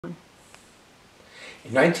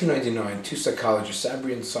In 1999, two psychologists,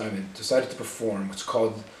 Sabri and Simon, decided to perform what's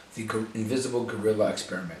called the invisible gorilla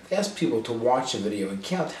experiment. They asked people to watch a video and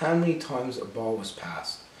count how many times a ball was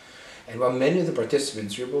passed. And while many of the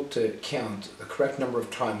participants were able to count the correct number of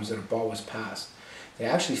times that a ball was passed, they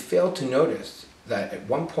actually failed to notice that at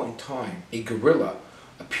one point in time, a gorilla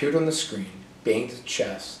appeared on the screen, banged its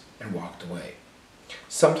chest, and walked away.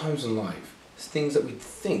 Sometimes in life, things that we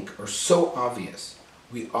think are so obvious,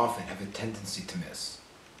 we often have a tendency to miss.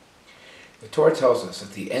 The Torah tells us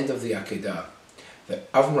at the end of the Akedah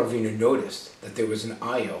that Avram Avinu noticed that there was an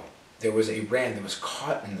ayil, there was a ram that was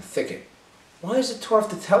caught in the thicket. Why does the Torah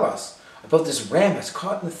have to tell us about this ram that's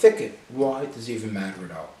caught in the thicket? Why does it even matter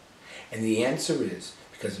at all? And the answer is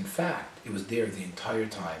because in fact it was there the entire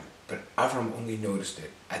time, but Avram only noticed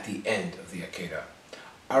it at the end of the Akedah.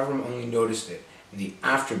 Avram only noticed it in the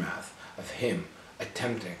aftermath of him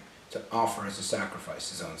attempting to offer as a sacrifice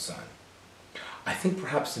his own son. I think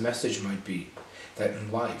perhaps the message might be that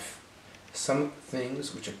in life, some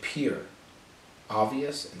things which appear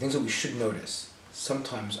obvious and things that we should notice,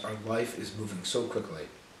 sometimes our life is moving so quickly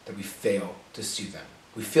that we fail to see them.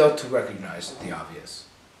 We fail to recognize the obvious.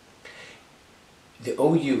 The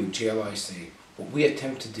OU-JLIC, what we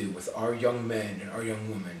attempt to do with our young men and our young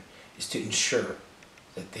women is to ensure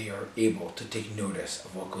that they are able to take notice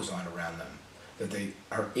of what goes on around them, that they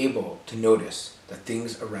are able to notice that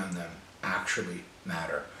things around them actually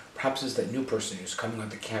matter. Perhaps it's that new person who's coming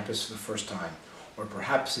onto campus for the first time, or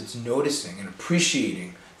perhaps it's noticing and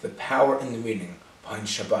appreciating the power and the meaning behind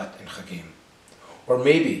Shabbat and Chagim. Or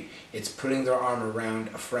maybe it's putting their arm around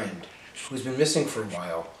a friend who's been missing for a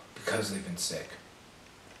while because they've been sick.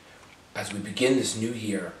 As we begin this new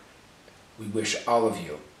year, we wish all of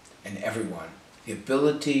you and everyone the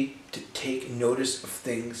ability to take notice of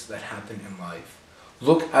things that happen in life.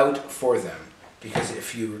 Look out for them, because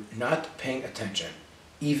if you're not paying attention,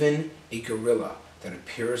 even a gorilla that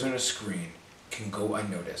appears on a screen can go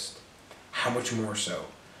unnoticed. How much more so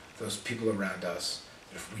those people around us,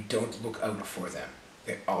 that if we don't look out for them,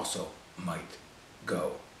 they also might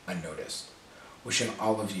go unnoticed. Wishing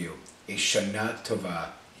all of you a Shana Tova.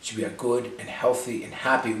 It should be a good and healthy and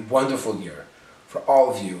happy, wonderful year for all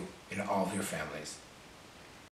of you and all of your families.